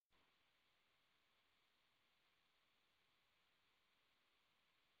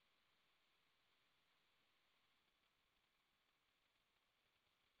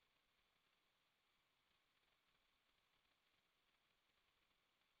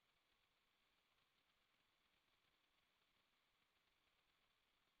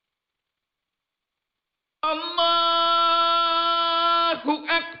Allahu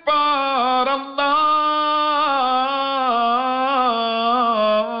Akbar, Allahu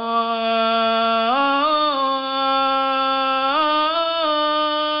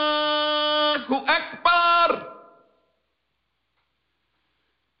Akbar,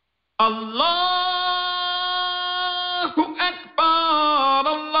 Allahu Akbar,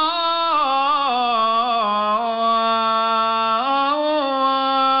 Allahu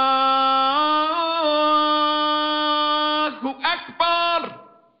Akbar.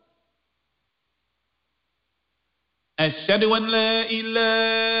 أشهد أن لا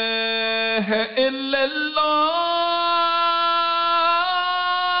إله إلا الله.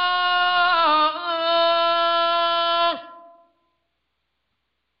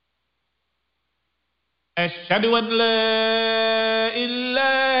 أشهد أن لا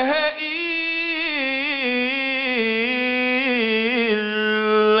إله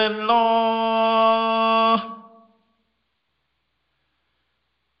إلا الله.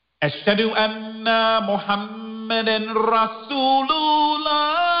 أشهد أن محمدا رسول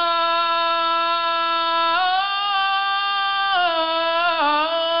الله.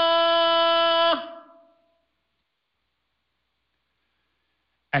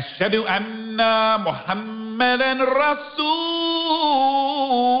 أشهد أن محمدا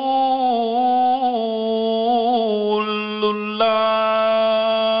رسول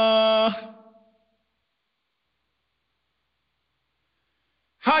الله.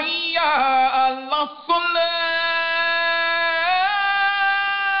 حي على الصلاة.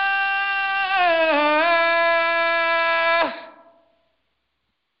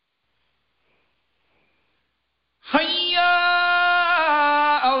 حي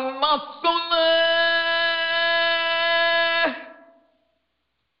على الصلاة.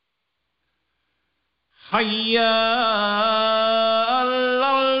 حي على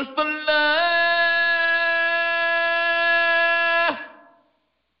الفلاح.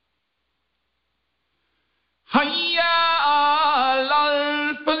 حي على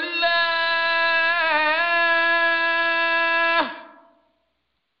الفلاح.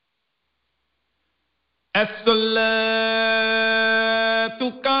 الصلاة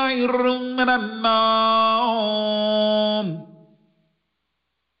خير من النوم.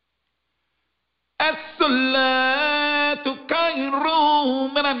 الصلاة خير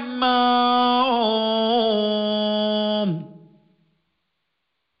من النوم.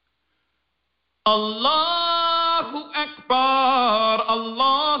 الله أكبر،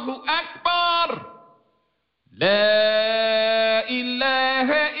 الله أكبر، لا إله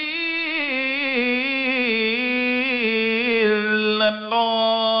إلا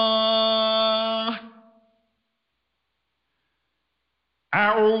الله.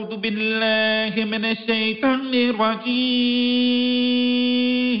 أعوذ بالله من الشيطان الرجيم.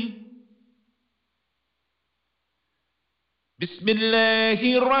 بسم الله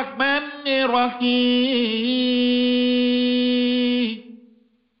الرحمن الرحيم.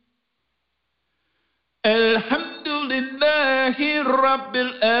 الحمد لله رب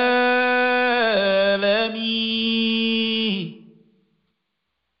العالمين.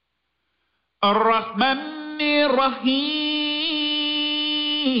 الرحمن الرحيم.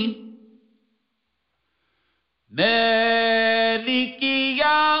 مالك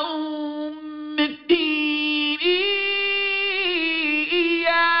يوم الدين.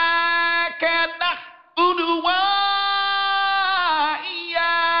 إياك نعبد وإياك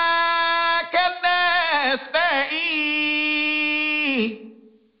نستعين.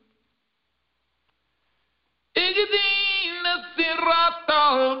 اهدنا الصراط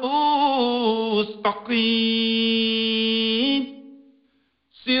المستقيم.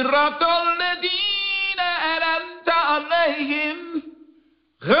 صراط الذين أنعمت عليهم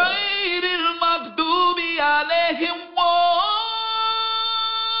غير المغضوب عليهم ولا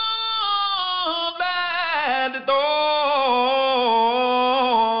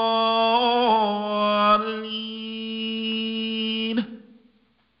الضالين.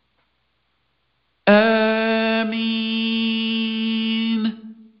 آمين.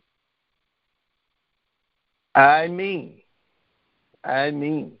 Ameen.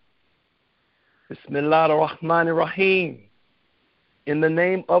 Ameen. Bismillah ar-Rahman ar-Rahim. In the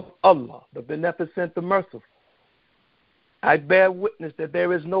name of Allah, the Beneficent, the Merciful, I bear witness that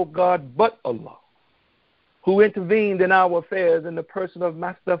there is no God but Allah, who intervened in our affairs in the person of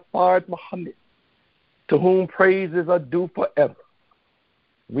Master Fard Muhammad, to whom praises are due forever.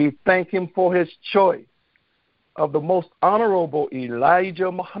 We thank him for his choice of the most honorable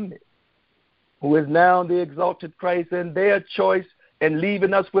Elijah Muhammad, who is now the exalted Christ, and their choice in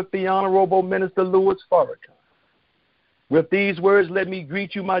leaving us with the Honorable Minister Louis Farrakhan. With these words, let me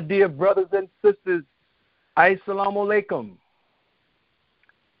greet you, my dear brothers and sisters, Assalamu alaikum.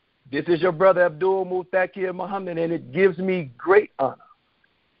 This is your brother Abdul Muthakir Muhammad, and it gives me great honor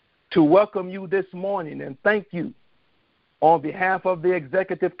to welcome you this morning and thank you on behalf of the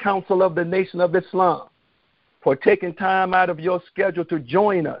Executive Council of the Nation of Islam for taking time out of your schedule to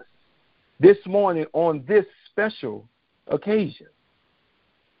join us this morning on this special occasion.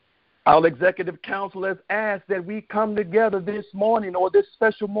 Our Executive Council has asked that we come together this morning or this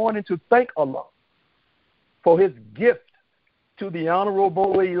special morning to thank Allah for his gift to the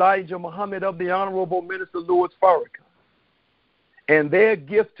Honorable Elijah Muhammad of the Honorable Minister Louis Farrakhan, and their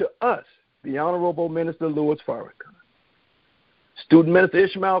gift to us, the Honorable Minister Louis Farrakhan. Student Minister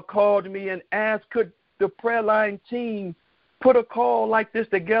Ishmael called me and asked, could the prayer line team put a call like this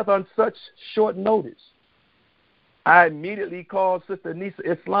together on such short notice? I immediately called Sister Nisa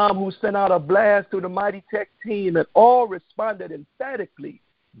Islam, who sent out a blast to the Mighty Tech team, and all responded emphatically,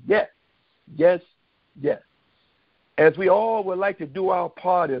 yes, yes, yes. As we all would like to do our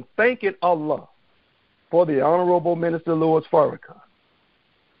part in thanking Allah for the Honorable Minister Louis Farrakhan.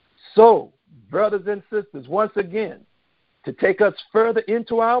 So, brothers and sisters, once again, to take us further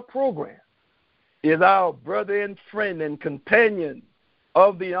into our program is our brother and friend and companion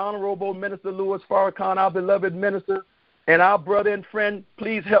of the Honorable Minister Louis Farrakhan, our beloved minister, and our brother and friend.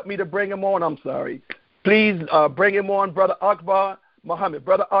 Please help me to bring him on. I'm sorry. Please bring him on, Brother Akbar Muhammad.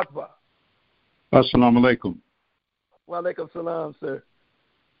 Brother Akbar. Assalamu alaikum. Wa alaikum salam, sir.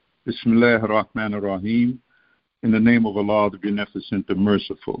 Bismillah ar-Rahman ar-Rahim. In the name of Allah, the Beneficent, the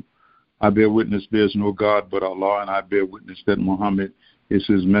Merciful. I bear witness there's no God but Allah, and I bear witness that Muhammad is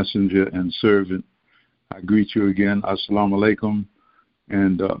his messenger and servant. I greet you again. Assalamu alaikum.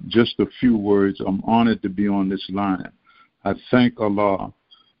 And just a few words. I'm honored to be on this line. I thank Allah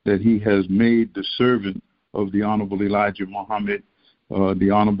that he has made the servant of the Honorable Elijah Muhammad, the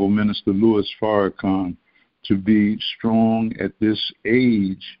Honorable Minister Louis Farrakhan, to be strong at this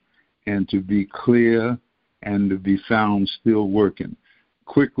age and to be clear and to be found still working.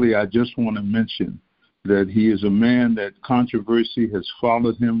 Quickly, I just want to mention that he is a man that controversy has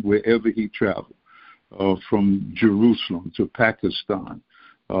followed him wherever he traveled, from Jerusalem to Pakistan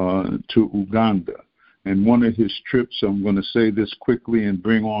to Uganda. And one of his trips, I'm going to say this quickly and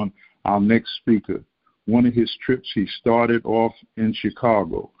bring on our next speaker. One of his trips, he started off in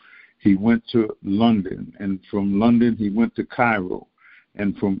Chicago. He went to London, and from London he went to Cairo,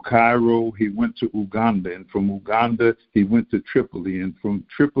 and from Cairo he went to Uganda, and from Uganda he went to Tripoli, and from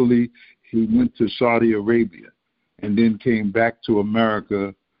Tripoli he went to Saudi Arabia, and then came back to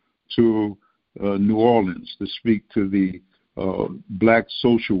America to New Orleans to speak to the black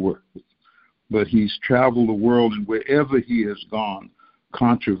social workers. But he's traveled the world, and wherever he has gone,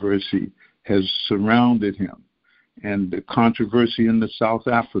 controversy has surrounded him. And the controversy in the South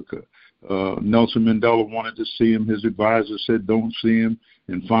Africa, Nelson Mandela wanted to see him. His advisor said, don't see him.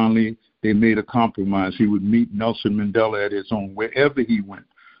 And finally, they made a compromise. He would meet Nelson Mandela at his own. Wherever he went,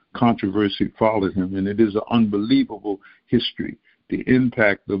 controversy followed him. And it is an unbelievable history, the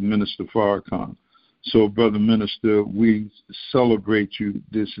impact of Minister Farrakhan. So, Brother Minister, we celebrate you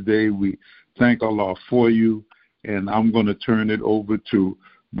this day. We thank Allah for you. And I'm going to turn it over to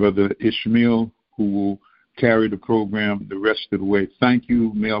Brother Ishmael, who will carry the program the rest of the way. Thank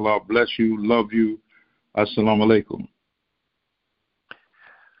you. May Allah bless you. Love you. Assalamu alaikum.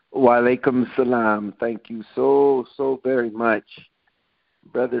 Wa alaikum salam. Thank you so very much,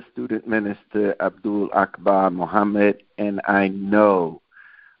 Brother Student Minister Abdul Akbar Muhammad. And I know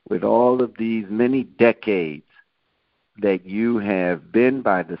with all of these many decades that you have been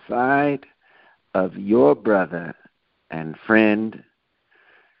by the side of your brother and friend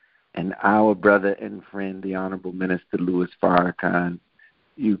and our brother and friend, the Honorable Minister Louis Farrakhan.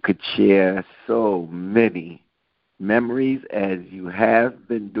 You could share so many memories as you have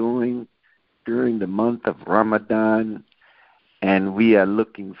been doing during the month of Ramadan, and we are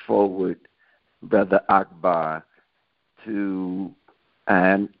looking forward, Brother Akbar, to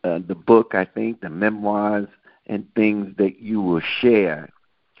the book, I think, the memoirs and things that you will share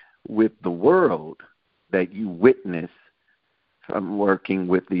with the world that you witness from working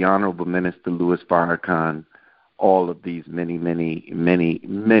with the Honorable Minister Louis Farrakhan all of these many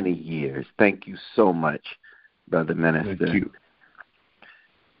years. Thank you so much, Brother Minister. Thank you.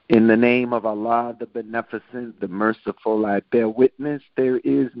 In the name of Allah, the Beneficent, the Merciful, I bear witness there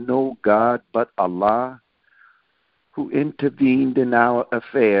is no God but Allah, who intervened in our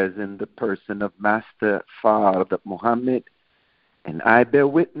affairs in the person of Master Fard Muhammad, and I bear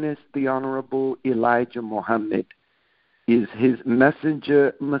witness the Honorable Elijah Muhammad is his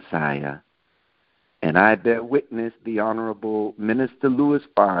messenger Messiah, and I bear witness the Honorable Minister Louis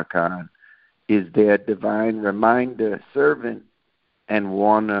Farrakhan is their divine reminder, servant, and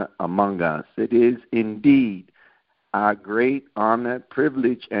warner among us. It is indeed our great honor,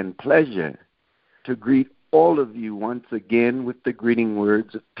 privilege, and pleasure to greet all of you once again with the greeting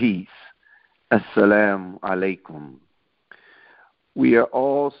words of peace. Assalamu alaikum. We are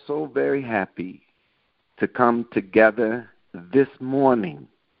all so very happy to come together this morning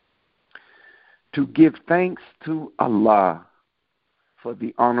to give thanks to Allah for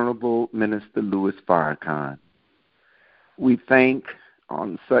the Honorable Minister Louis Farrakhan. We thank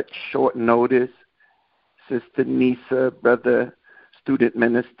on such short notice Sister Nisa, Brother Student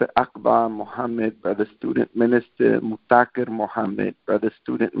Minister Akbar Muhammad, Brother Student Minister Mutakir Muhammad, Brother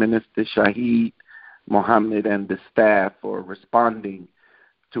Student Minister Shaheed Muhammad, and the staff for responding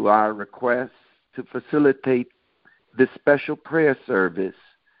to our request to facilitate this special prayer service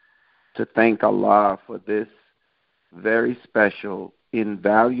to thank Allah for this very special,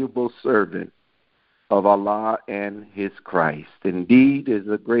 invaluable servant of Allah and His Christ. Indeed, it is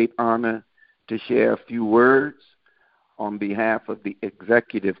a great honor to share a few words on behalf of the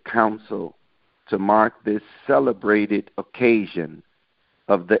Executive Council to mark this celebrated occasion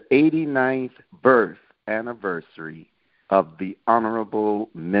of the 89th birth anniversary of the Honorable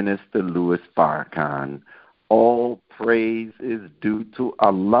Minister Louis Farrakhan. All praise is due to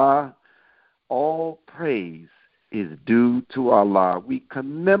Allah. All praise is due to Allah. We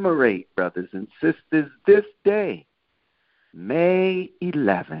commemorate, brothers and sisters, this day, May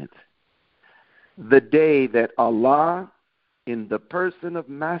 11th, the day that Allah, in the person of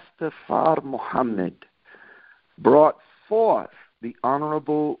Master Fard Muhammad, brought forth the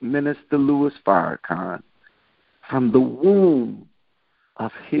Honorable Minister Louis Farrakhan from the womb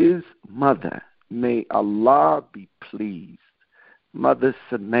of his mother. May Allah be pleased, Mother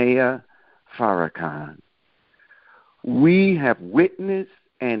Samaya Farrakhan. We have witnessed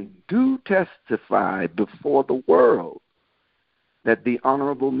and do testify before the world that the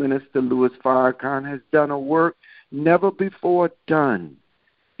Honorable Minister Louis Farrakhan has done a work never before done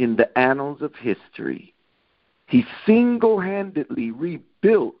in the annals of history. He single-handedly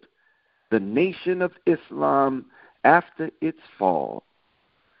rebuilt the nation of Islam after its fall,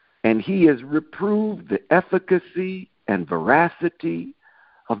 and he has reproved the efficacy and veracity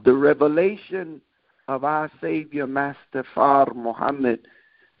of the revelation of our Savior, Master Fard Muhammad,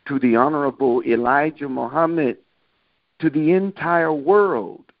 to the Honorable Elijah Muhammad, to the entire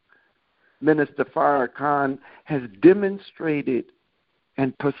world. Minister Farrakhan has demonstrated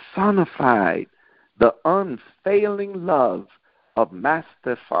and personified the unfailing love of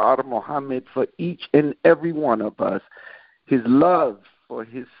Master Fard Muhammad for each and every one of us, his love for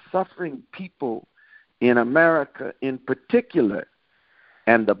his suffering people in America in particular,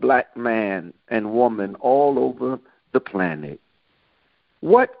 and the black man and woman all over the planet.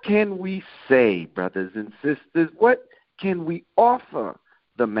 What can we say, brothers and sisters? What can we offer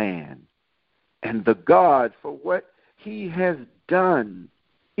the man and the God for what he has done,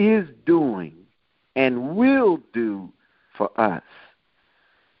 is doing, and will do for us?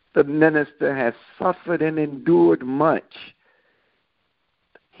 The minister has suffered and endured much.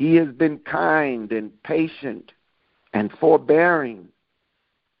 He has been kind and patient and forbearing.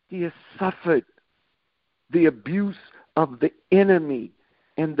 He has suffered the abuse of the enemy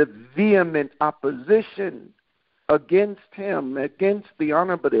and the vehement opposition against him, against the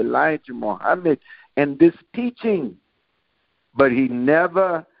Honorable Elijah Muhammad and this teaching. But he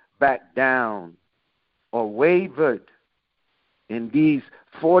never backed down or wavered in these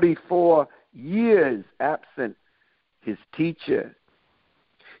 44 years absent his teacher.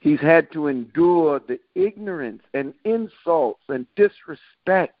 He's had to endure the ignorance and insults and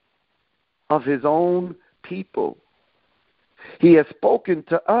disrespect of his own people. He has spoken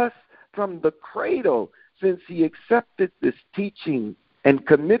to us from the cradle since he accepted this teaching and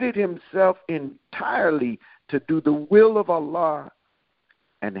committed himself entirely to do the will of Allah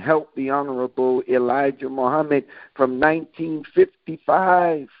and help the Honorable Elijah Muhammad from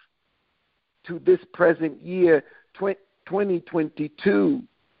 1955 to this present year, 2022,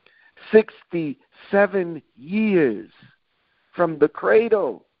 67 years from the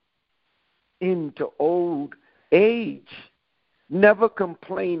cradle into old age, never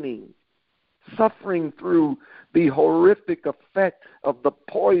complaining, suffering through the horrific effect of the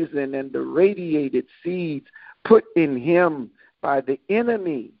poison and the radiated seeds put in him by the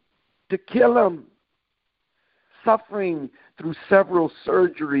enemy to kill him, suffering through several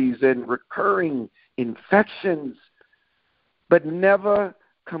surgeries and recurring infections, but never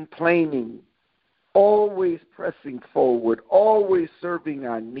complaining, always pressing forward, always serving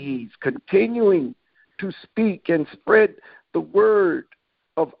our needs, continuing to speak and spread the word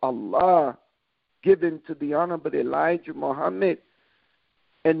of Allah given to the Honorable Elijah Muhammad,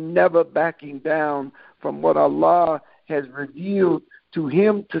 and never backing down from what Allah has revealed to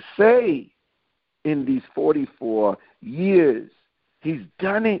him to say in these 44 years. He's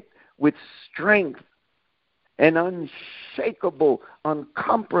done it with strength and unshakable,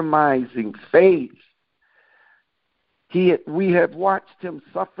 uncompromising faith. We have watched him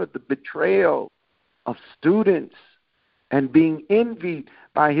suffer the betrayal of students and being envied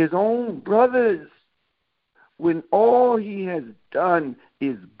by his own brothers when all he has done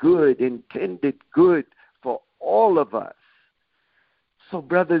is good, intended good for all of us. So,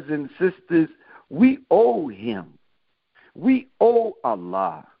 brothers and sisters, we owe him. We owe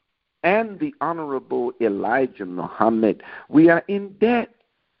Allah and the Honorable Elijah Muhammad. We are in debt.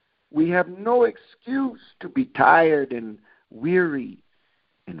 We have no excuse to be tired and weary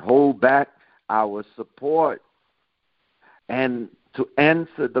and hold back our support and to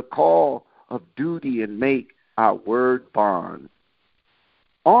answer the call of duty and make our word bond.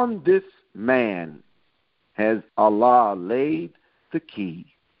 On this man has Allah laid the key.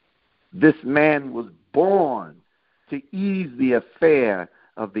 This man was born to ease the affair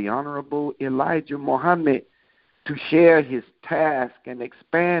of the Honorable Elijah Muhammad, to share his task and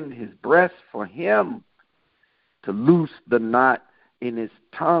expand his breast for him, to loose the knot in his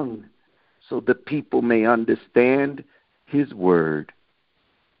tongue so the people may understand his word.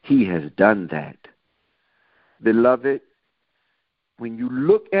 He has done that. Beloved, when you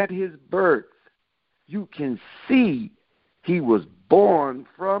look at his birth, you can see he was born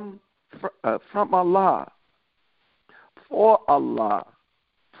from Allah, for Allah,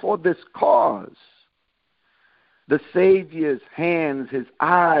 for this cause. The Savior's hands, his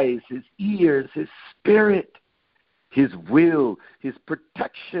eyes, his ears, his spirit, his will, his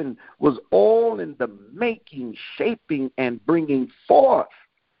protection was all in the making, shaping, and bringing forth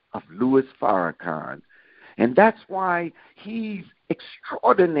of Louis Farrakhan. And that's why he's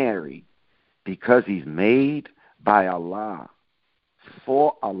extraordinary, because he's made by Allah,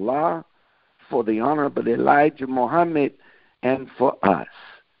 for the Honorable Elijah Muhammad, and for us.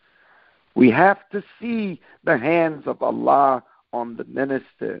 We have to see the hands of Allah on the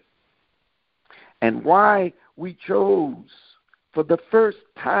minister. And why we chose for the first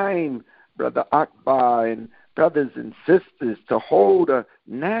time, Brother Akbar and brothers and sisters, to hold a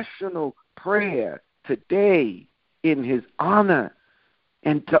national prayer today in his honor,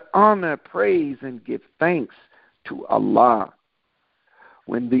 and to honor, praise, and give thanks to Allah.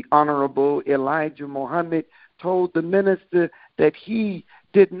 When the Honorable Elijah Muhammad told the minister that he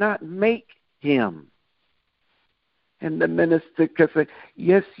did not make him, and the minister could say,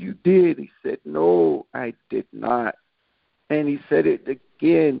 yes, you did. He said, no, I did not. And he said it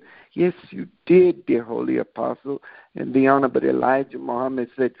again, yes, you did, dear Holy Apostle. And the Honorable Elijah Muhammad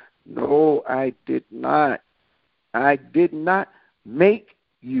said, no, I did not. I did not make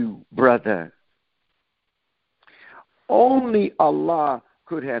you, brother. Only Allah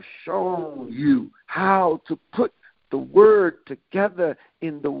could have shown you how to put the word together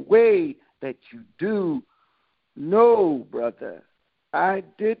in the way that you do. No, brother, I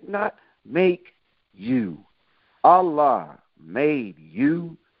did not make you. Allah made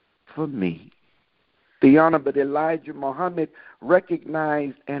you for me. The Honorable Elijah Muhammad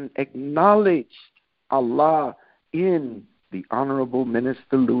recognized and acknowledged Allah in the Honorable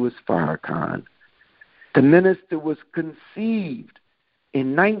Minister Louis Farrakhan. The minister was conceived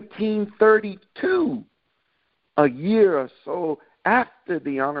in 1932, a year or so after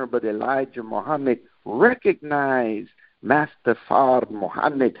the Honorable Elijah Muhammad recognized Master Fard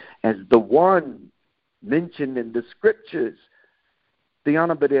Muhammad as the one mentioned in the scriptures. The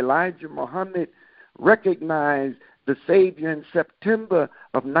Honorable Elijah Muhammad recognized the Savior in September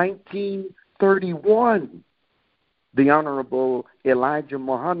of 1931. The Honorable Elijah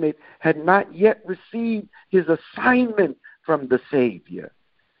Muhammad had not yet received his assignment from the Savior.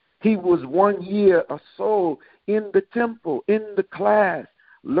 He was 1 year or so in the temple, in the class,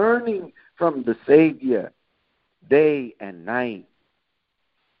 learning from the Savior day and night.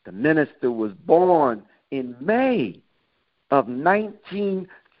 The minister was born in May of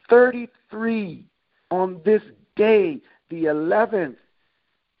 1933, on this day, the 11th,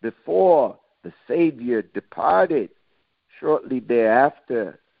 before the Savior departed shortly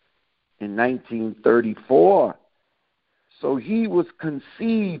thereafter in 1934. So he was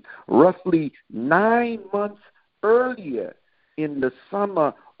conceived roughly 9 months earlier in the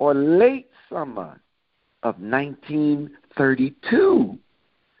summer or late summer of 1932.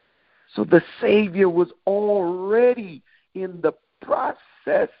 So the Savior was already in the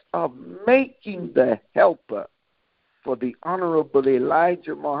process of making the helper for the Honorable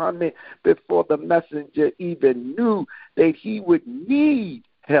Elijah Muhammad before the messenger even knew that he would need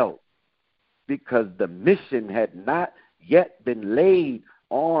help, because the mission had not yet been laid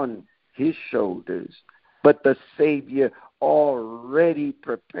on his shoulders. But the Savior already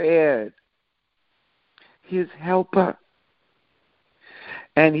prepared his helper.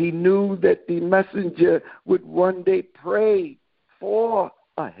 And he knew that the messenger would one day pray for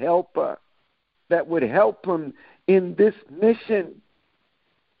a helper that would help him in this mission.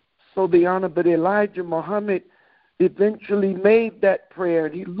 So the Honorable Elijah Muhammad eventually made that prayer,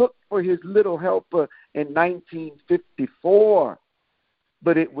 and he looked for his little helper in 1954.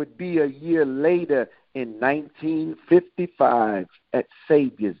 But it would be a year later, in 1955, at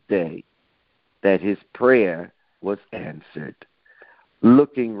Savior's Day, that his prayer was answered.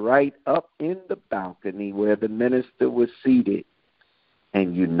 Looking right up in the balcony where the minister was seated.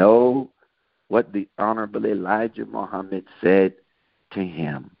 And you know what the Honorable Elijah Muhammad said to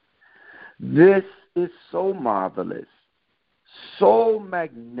him. This is so marvelous, so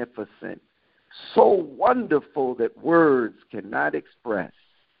magnificent, so wonderful that words cannot express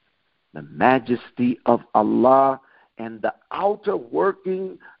the majesty of Allah and the outer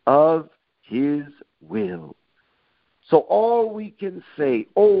working of His will. So all we can say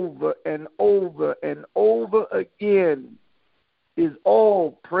over and over and over again is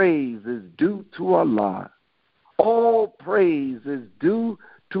all praise is due to Allah. All praise is due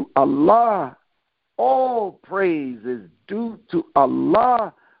to Allah. All praise is due to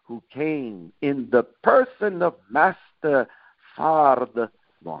Allah, who came in the person of Master Fard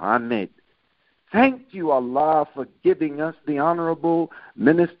Muhammad. Thank you, Allah, for giving us the Honorable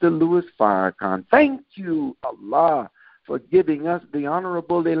Minister Louis Farrakhan. Thank you, Allah, for giving us the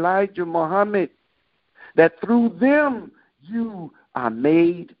Honorable Elijah Muhammad, that through them you are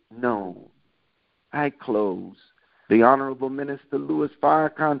made known. I close. The Honorable Minister Louis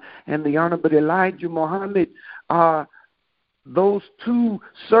Farrakhan and the Honorable Elijah Muhammad are those two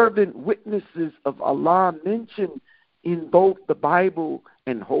servant witnesses of Allah mentioned in both the Bible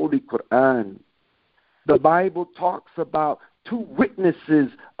and Holy Quran. The Bible talks about two witnesses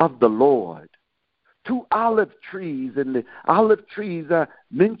of the Lord, two olive trees, and the olive trees are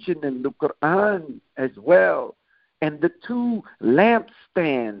mentioned in the Quran as well, and the two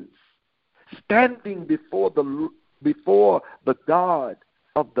lampstands standing before the God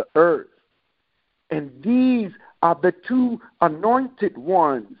of the earth. And these are the two anointed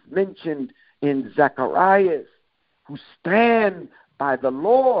ones mentioned in Zacharias, who stand by the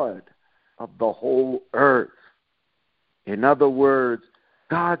Lord of the whole earth. In other words,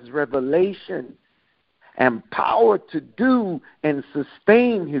 God's revelation and power to do and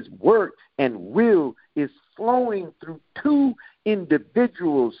sustain His work and will is flowing through two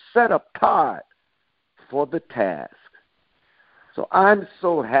individuals set apart for the task. So I'm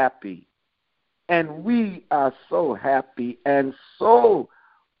so happy, and we are so happy and so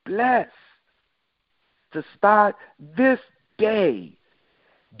blessed to start this day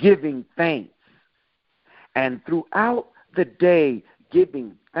giving thanks, and throughout the day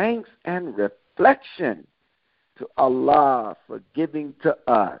giving thanks and reflection to Allah for giving to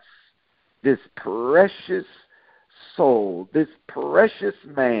us this precious soul, this precious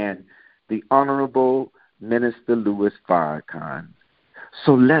man, the Honorable Minister Louis Farrakhan.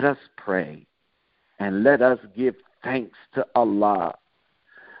 So let us pray and let us give thanks to Allah.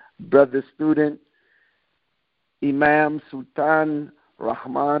 Brother student, Imam Sultan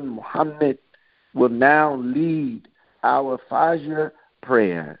Rahman Muhammad will now lead our Fajr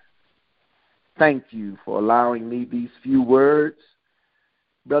prayer. Thank you for allowing me these few words.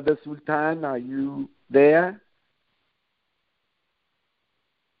 Brother Sultan, are you there?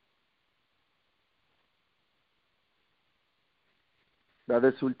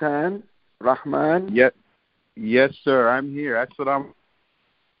 Brother Sultan Rahman? Yes, sir. I'm here. Assalamu.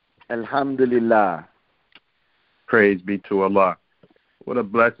 Alhamdulillah. Praise be to Allah. What a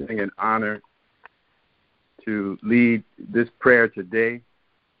blessing and honor to lead this prayer today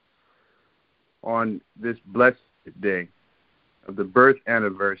on this blessed day of the birth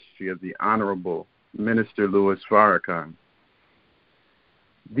anniversary of the Honorable Minister Louis Farrakhan.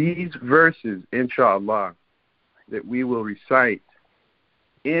 These verses, inshallah, that we will recite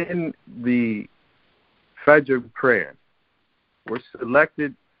in the Fajr prayer were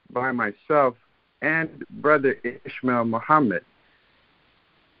selected by myself and Brother Ishmael Muhammad,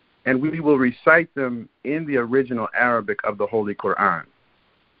 and we will recite them in the original Arabic of the Holy Quran.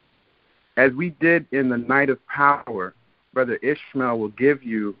 As we did in the Night of Power, Brother Ishmael will give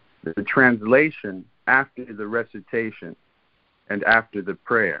you the translation after the recitation and after the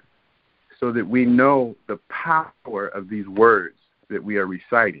prayer. so that we know the power of these words that we are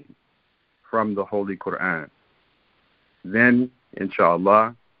reciting from the Holy Quran. Then,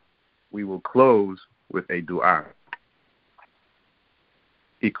 inshallah, we will close with a dua.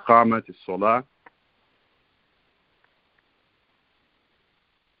 Iqamat as-salah.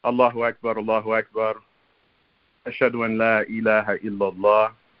 Allahu Akbar, Allahu Akbar. Ashhadu an la ilaha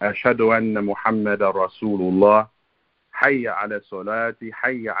illallah. Ashhadu anna Muhammadan Rasulullah. Hayya ala salati,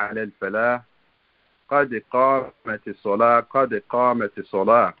 hayya ala al-falah. قد قامت الصلاة قد قامت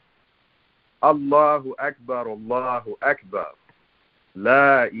الصلاة الله أكبر الله أكبر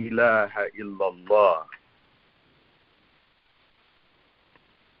لا إله إلا الله.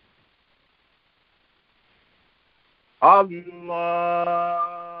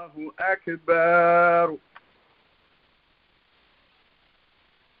 الله أكبر.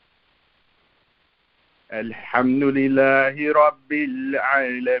 الحمد لله رب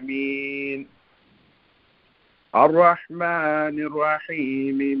العالمين الرحمن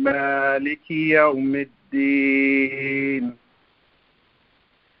الرحيم مالك يوم الدين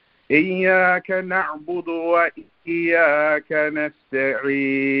إياك نعبد وإياك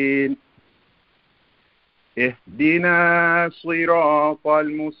نستعين اهدنا صراط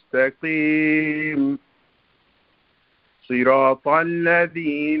المستقيم صراط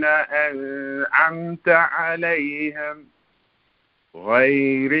الذين أنعمت عليهم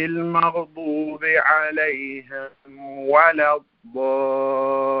غير المغضوب عليهم ولا الضالين.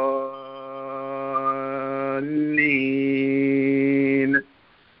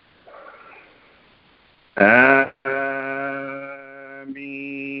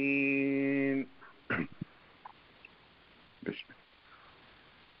 آمين.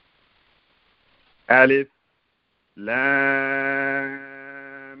 ألف لام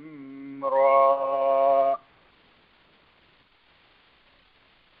را.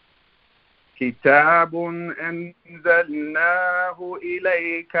 كتاب أنزلناه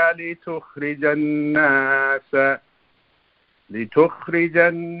إليك لتخرج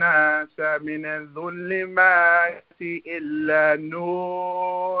الناس من الظلمات إلى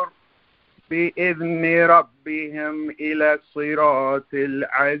النور بإذن ربهم إلى الصراط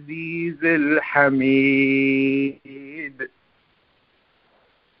العزيز الحميد.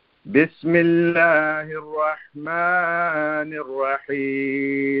 بسم الله الرحمن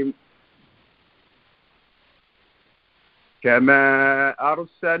الرحيم. كما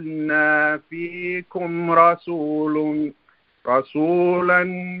أرسلنا فيكم رسولا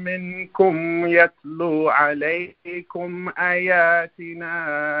منكم يتلو عليكم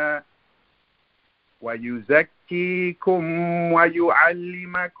آياتنا ويزكيكم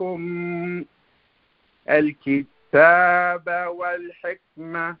ويعلمكم الكتاب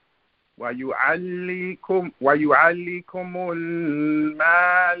والحكمة ويعلمكم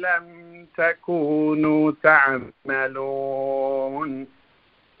ما لم تكونوا تعملون.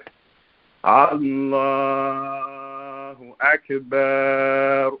 الله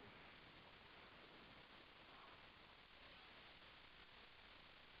أكبر.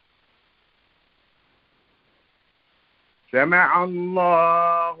 سمع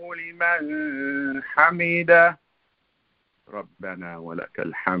الله لمن حمده ربنا ولك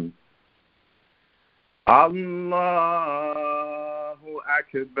الحمد. الله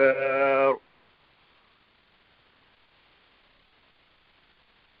أكبر.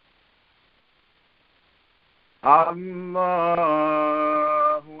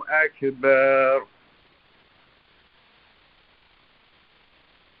 الله أكبر.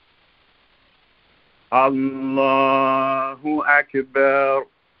 الله أكبر.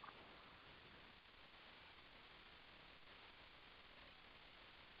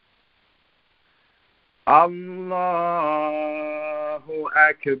 الله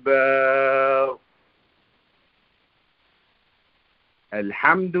أكبر.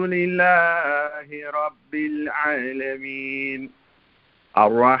 الحمد لله رب العالمين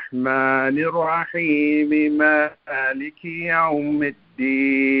الرحمن الرحيم مالك يوم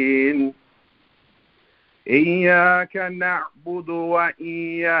الدين إياك نعبد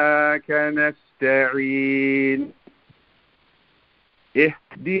وإياك نستعين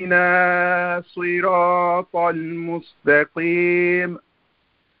اهدنا صراط المستقيم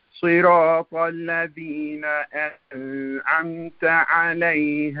صراط الذين أنعمت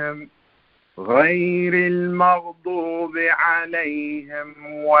عليهم غير المغضوب عليهم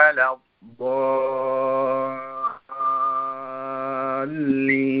ولا الضالين.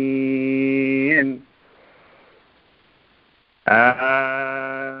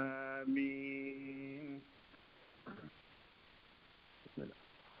 آمين.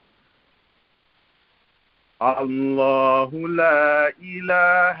 الله لا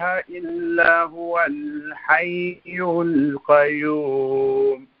إله إلا هو الحي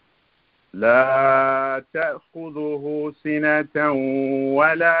القيوم لا تأخذه سنة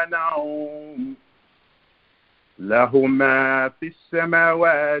ولا نوم له ما في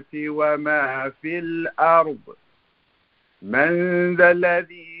السماوات وما في الأرض من ذا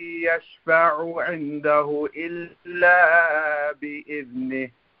الذي يشفع عنده إلا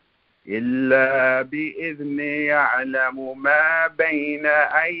بإذنه يعلم ما بين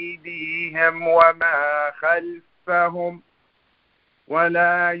أيديهم وما خلفهم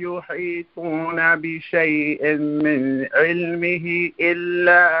ولا يحيطون بشيء من علمه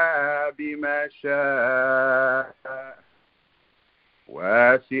إلا بما شاء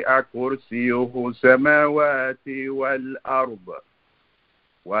واسع كرسيه السماوات والأرض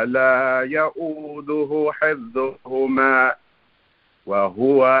ولا يؤوده حفظهما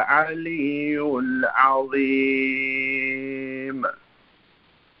وهو علي العظيم.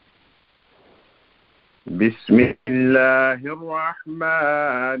 بسم الله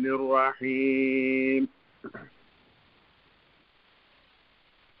الرحمن الرحيم.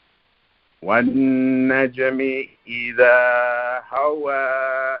 والنجم إذا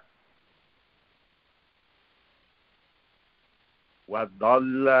هوى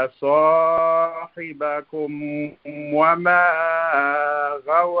وضل صاحبكم وما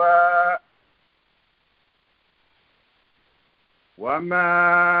غوى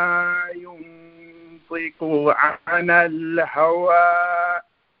وما ينطق عن الهوى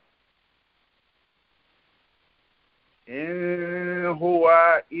إن هو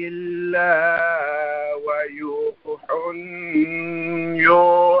إلا وحي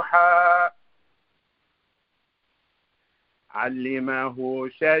يوحى علمه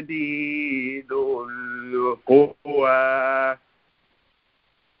شديد القوى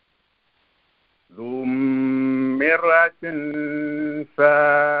ذو مرة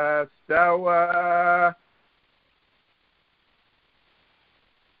فاستوى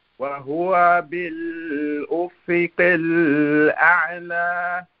وهو بالأفق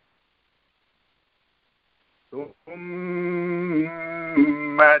الأعلى ثم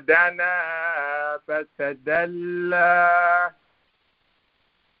دنا فتدلى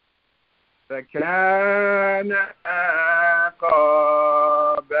فكان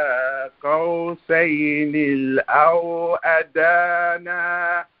قاب قوسين أو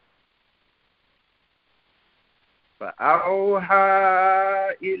أدنى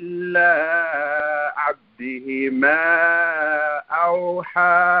فأوحى إلى عبده ما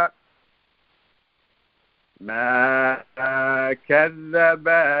أوحى ما كذب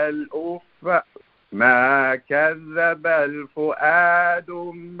الفؤاد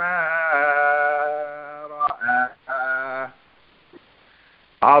ما رأى.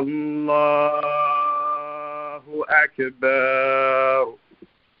 الله أكبر.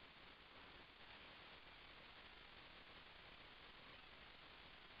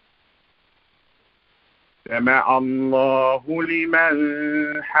 سمع الله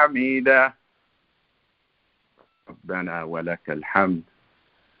لمن حمده ربنا ولك الحمد.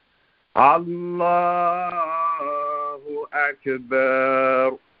 الله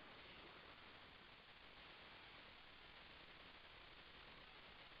أكبر.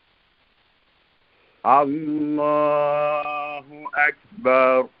 الله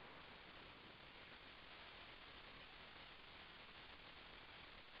أكبر.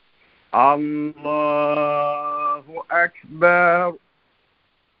 الله أكبر.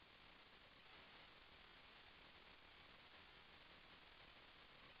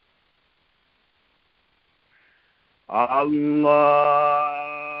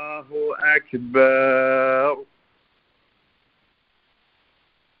 الله أكبر.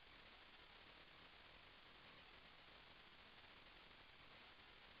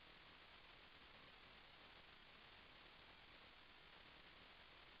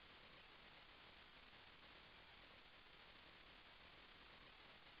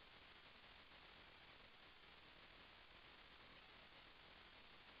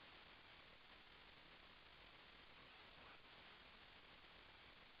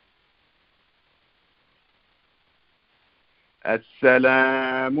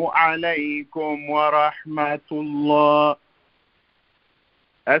 السلام عليكم ورحمة الله.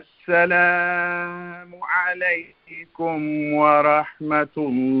 السلام عليكم ورحمة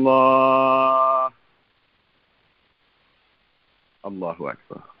الله. Allahu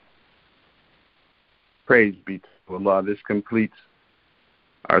Akbar. Praise be to Allah. This completes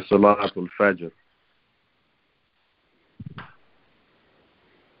our Salatul Fajr.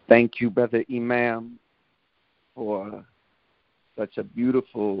 Thank you, Brother Imam, for such a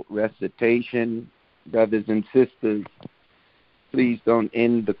beautiful recitation Brothers and sisters, please don't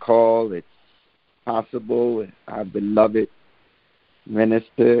end the call. It's possible our beloved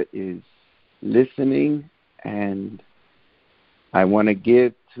minister is listening, and I want to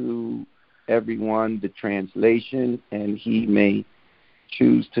give to everyone the translation, and he may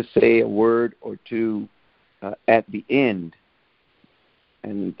choose to say a word or two at the end.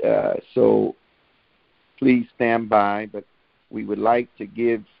 And so please stand by, but we would like to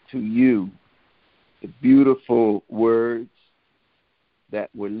give to you the beautiful words that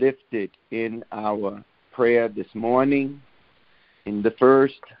were lifted in our prayer this morning in the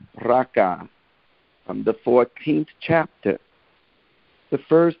first rakah from the 14th chapter, the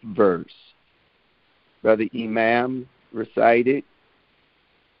first verse. Brother Imam recited,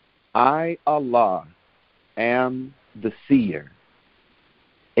 I, Allah, am the seer,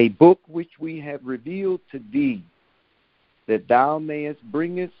 a book which we have revealed to thee, that thou mayest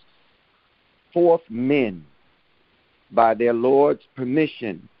bringest forth men by their Lord's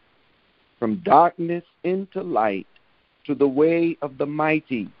permission from darkness into light to the way of the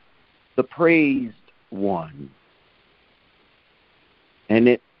mighty, the praised one. And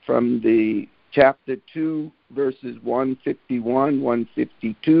it from the chapter 2, verses 151,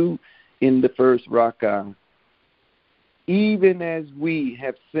 152 in the first rakah. Even as we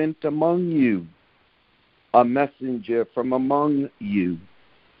have sent among you a messenger from among you,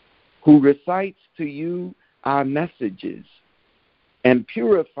 who recites to you our messages and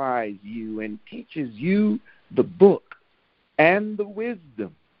purifies you and teaches you the book and the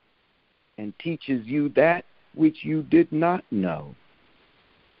wisdom and teaches you that which you did not know.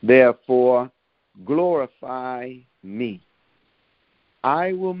 Therefore, glorify me.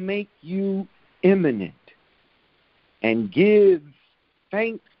 I will make you eminent and give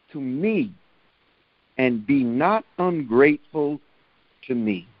thanks to me and be not ungrateful to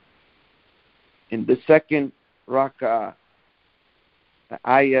me. In the second rakah, the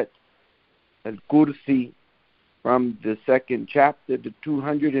ayat al-Kursi from the second chapter, the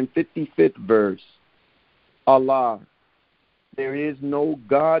 255th verse, Allah, there is no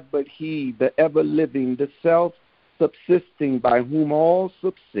God but He, the ever-living, the self-subsisting, by whom all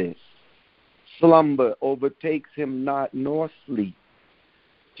subsist. Slumber overtakes Him not, nor sleep.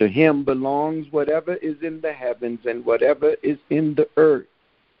 To Him belongs whatever is in the heavens and whatever is in the earth.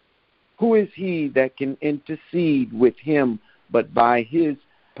 Who is He that can intercede with Him but by His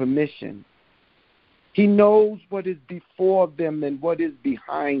permission? He knows what is before them and what is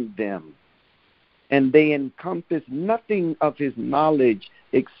behind them, and they encompass nothing of His knowledge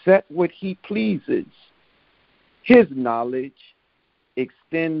except what He pleases. His knowledge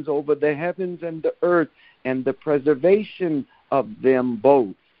extends over the heavens and the earth, and the preservation of them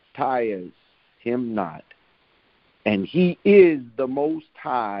both tires Him not. And He is the Most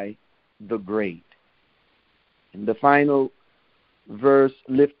High, the Great. And the final verse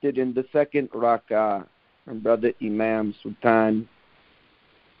lifted in the second rakah from Brother Imam Sultan,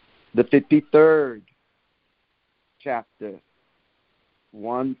 the 53rd chapter,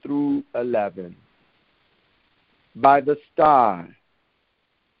 1 through 11. By the star,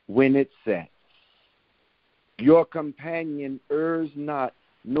 when it sets, your companion errs not,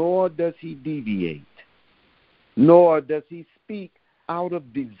 nor does he deviate, nor does he speak out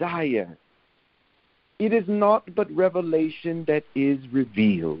of desire. It is naught but revelation that is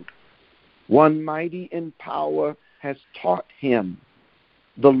revealed. One mighty in power has taught him,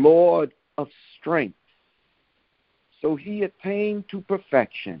 the Lord of strength. So he attained to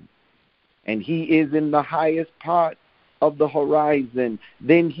perfection, and he is in the highest part of the horizon.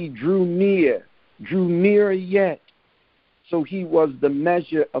 Then he drew nearer yet. So he was the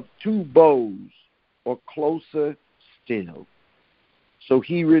measure of two bows, or closer still. So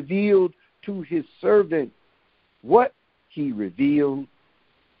he revealed to his servant what he revealed,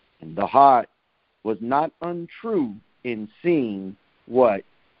 and the heart was not untrue in seeing what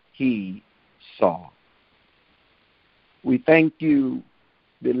he saw. We thank you,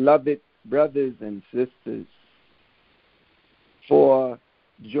 beloved brothers and sisters, for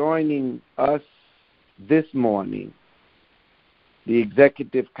joining us this morning. The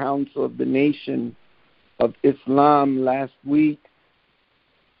Executive Council of the Nation of Islam last week,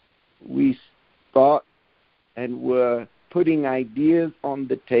 we thought and were putting ideas on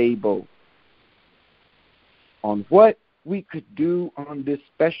the table on what we could do on this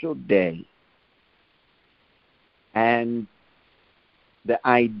special day. And the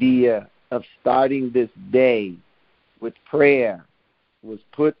idea of starting this day with prayer was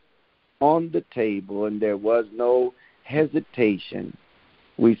put on the table, and there was no hesitation.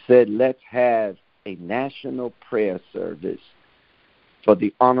 We said, let's have a national prayer service for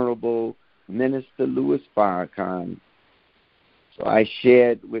the Honorable Minister Louis Farrakhan. So I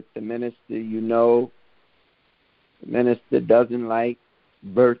shared with the minister, the minister doesn't like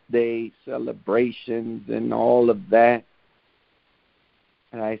birthday celebrations and all of that.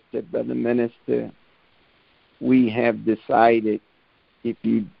 And I said, Brother Minister, we have decided, if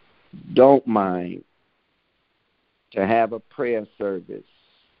you don't mind, to have a prayer service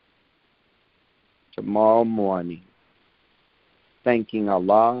tomorrow morning, thanking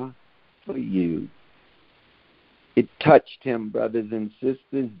Allah for you. It touched him, brothers and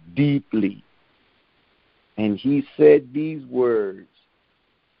sisters, deeply. And he said these words.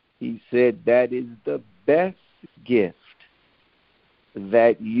 He said, that is the best gift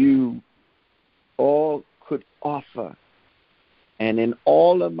that you all could offer. And in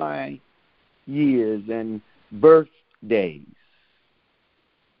all of my years and birthdays,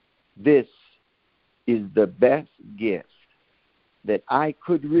 this is the best gift that I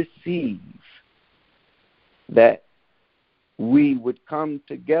could receive, that we would come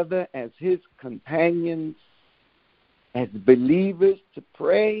together as his companions, as believers, to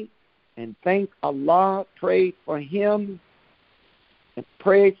pray and thank Allah, pray for him, and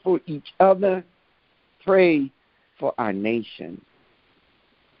pray for each other, pray for our nation.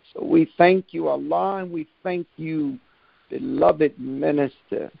 So we thank you, Allah, and we thank you, beloved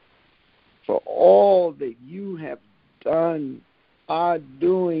minister, for all that you have done, are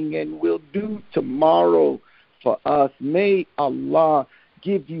doing, and will do tomorrow for us. May Allah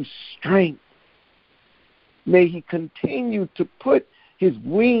give you strength. May he continue to put his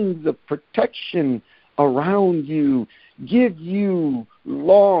wings of protection around you, give you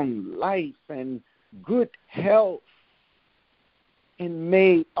long life and good health. And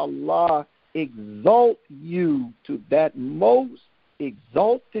may Allah exalt you to that most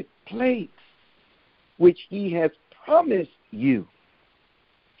exalted place which he has promised you.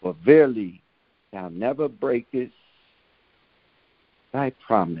 For verily thou never breakest thy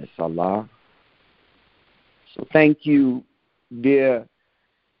promise, Allah. So thank you, dear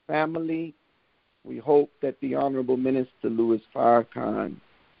family. We hope that the Honorable Minister Louis Farrakhan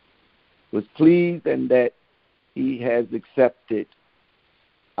was pleased and that he has accepted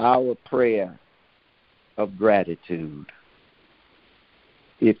our prayer of gratitude.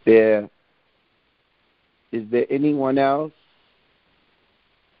 Is there anyone else?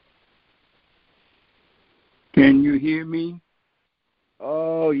 Can you hear me?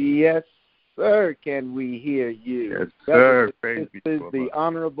 Oh, yes, sir. Can we hear you? Yes, sir. This is the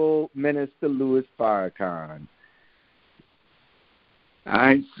Honorable Minister Louis Farrakhan.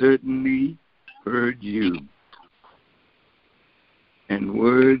 I certainly heard you. And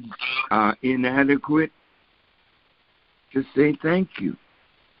words are inadequate to say thank you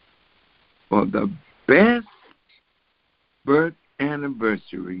for the best birth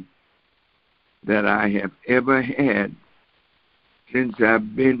anniversary that I have ever had since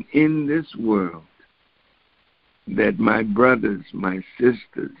I've been in this world, that my brothers, my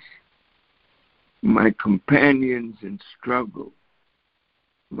sisters, my companions in struggle,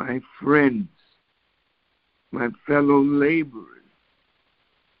 my friends, my fellow laborers,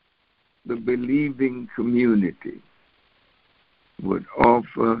 the believing community would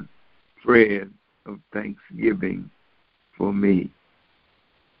offer prayers of thanksgiving for me.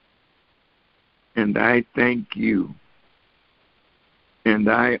 And I thank you. And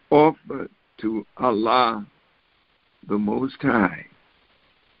I offer to Allah, the Most High,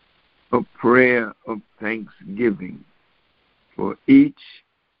 a prayer of thanksgiving for each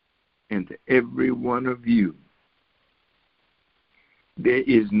and every one of you. There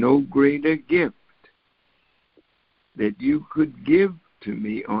is no greater gift that you could give to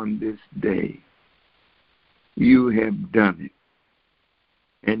me on this day. You have done it.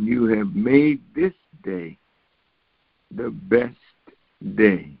 And you have made this day the best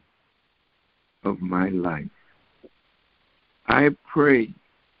day of my life. I pray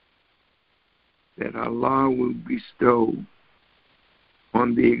that Allah will bestow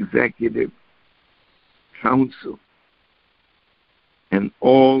on the Executive Council and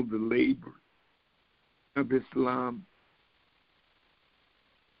all the laborers of Islam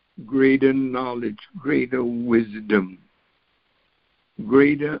greater knowledge, greater wisdom,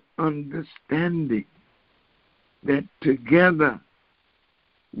 greater understanding, that together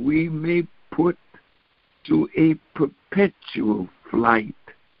we may put to a perpetual flight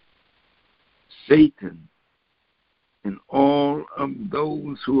Satan and all of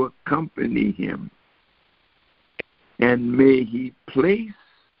those who accompany him. And may he place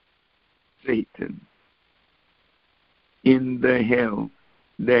Satan in the hell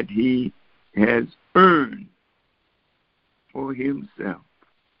that he has earned for himself.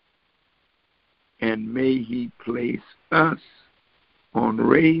 and may he place us on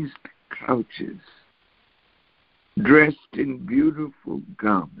raised couches, dressed in beautiful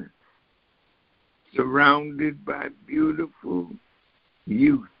garments, surrounded by beautiful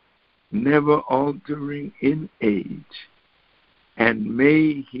youth, never altering in age. And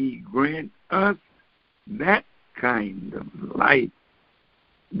may he grant us that kind of life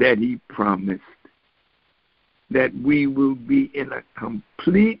that he promised, that we will be in a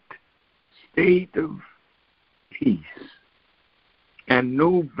complete state of peace, and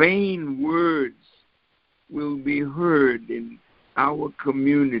no vain words will be heard in our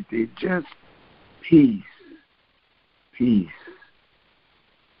community, just peace, peace,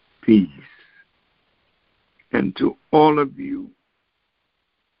 peace. And to all of you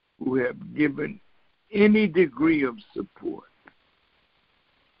who have given any degree of support,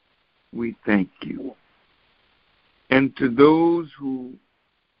 we thank you. And to those who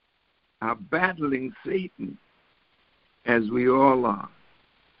are battling Satan, as we all are,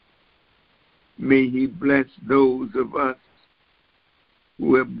 may he bless those of us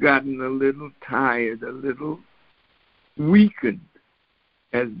who have gotten a little tired, a little weakened.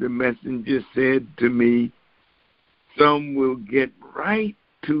 As the messenger said to me, some will get right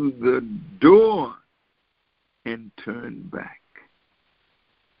to the door and turn back.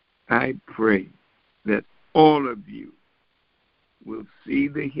 I pray that all of you will see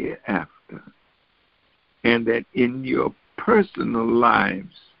the hereafter, and that in your personal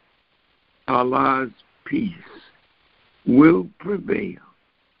lives, Allah's peace will prevail,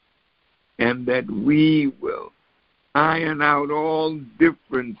 and that we will iron out all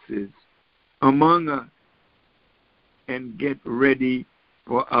differences among us and get ready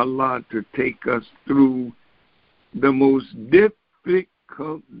for Allah to take us through the most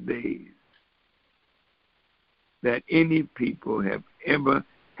difficult days that any people have ever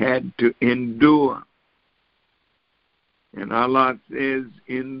had to endure. And Allah says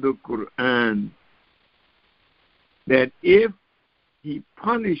in the Quran that if he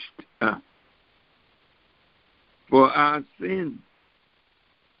punished us for our sins,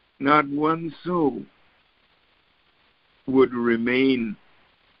 not one soul would remain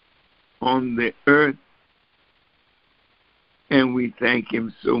on the earth. And we thank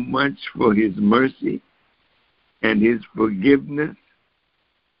him so much for his mercy and his forgiveness.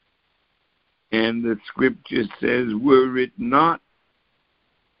 And the scripture says, were it not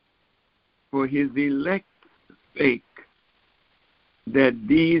for his elect's sake, that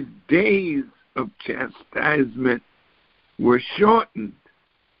these days of chastisement were shortened,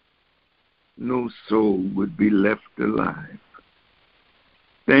 no soul would be left alive.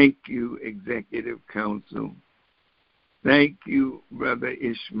 Thank you, Executive Council. Thank you, Brother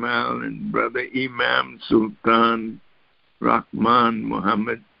Ishmael and Brother Imam Sultan Rahman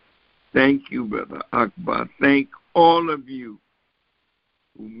Muhammad. Thank you, Brother Akbar. Thank all of you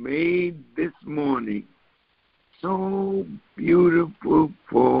who made this morning so beautiful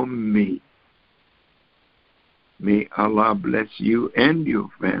for me. May Allah bless you and your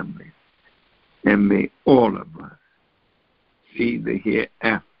family, and may all of us see the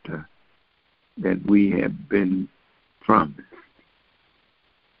hereafter that we have been promised.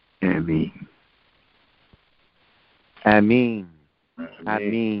 Ameen. Ameen.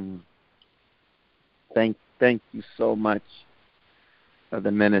 Ameen. Thank you so much,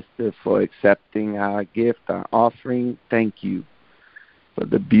 Brother Minister, for accepting our gift, our offering. Thank you for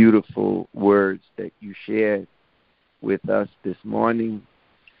the beautiful words that you shared with us this morning.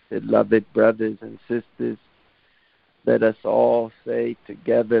 Beloved brothers and sisters, let us all say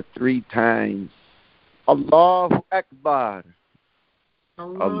together 3 times, Allahu Akbar.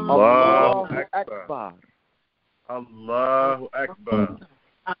 Allahu Akbar. Allahu Akbar.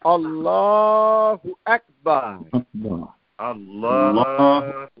 Allahu Akbar.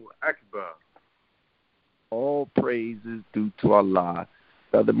 Allahu Akbar. All praises due to Allah.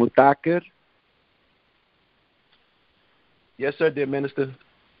 Brother Mutakir? Yes, sir, dear minister.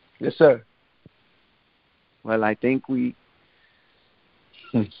 Yes, sir. Well, I think we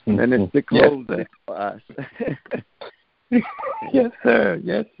Minister closed it for us. Yes, sir.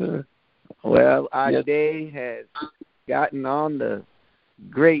 Yes, sir. Well, our day has gotten on the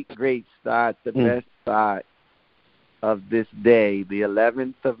great start, the best start of this day, the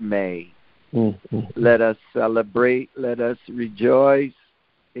 11th of May. Let us celebrate, let us rejoice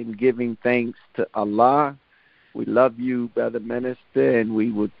in giving thanks to Allah. We love you, Brother Minister, and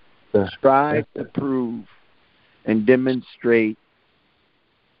we would strive to prove and demonstrate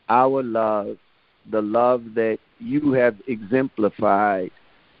our love, the love that you have exemplified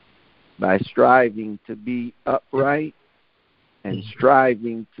by striving to be upright and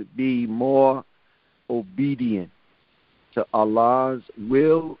striving to be more obedient to Allah's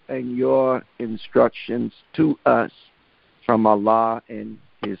will and your instructions to us from Allah and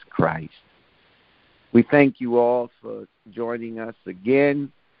His Christ. We thank you all for joining us again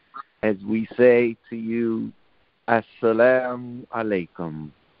as we say to you, Assalamu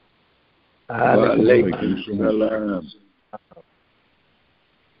alaikum. Alaykum salam.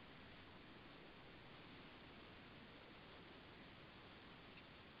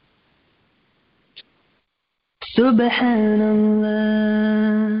 Subhanallah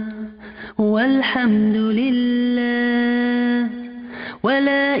walhamdulillah wa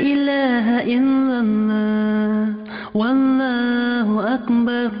la ilaha illallah wallahu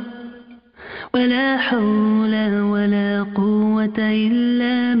akbar wa la hawla wa la quwwata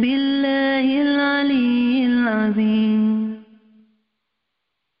illa billahil aliyyil azim.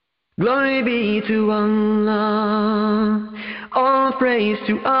 Glory be to Allah, all praise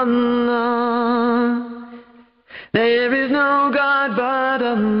to Allah. There is no God but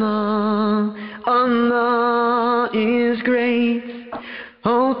Allah. Allah is great.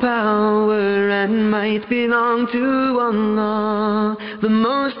 All power and might belong to Allah, the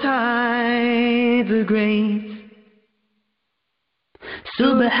Most High, the Great.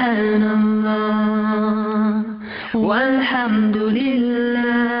 Subhanallah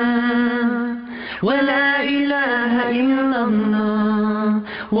walhamdulillah wa la ilaha illallah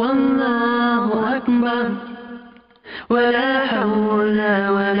wallahu akbar. ولا حول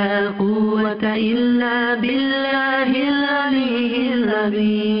ولا قوة إلا بالله العلي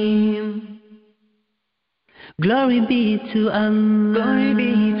العظيم. Glory be to Allah. Glory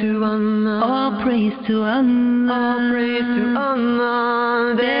be to Allah. All praise to Allah. All praise to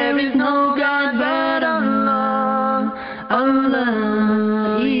Allah. There is no God but Allah.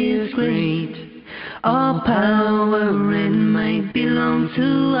 Allah is great. All power and might belong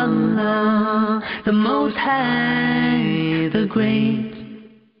to Allah, the Most High, the Great.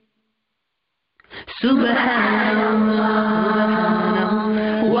 Subhanallah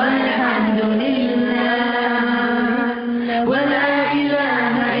walhamdulillah wa la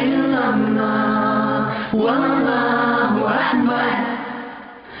ilaha illallah wallahu akbar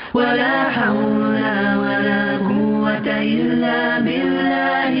wa la hawla wa la quwwata illa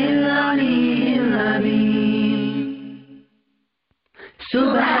billahil aliyyil azim.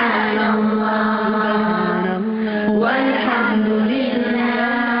 Subhanallah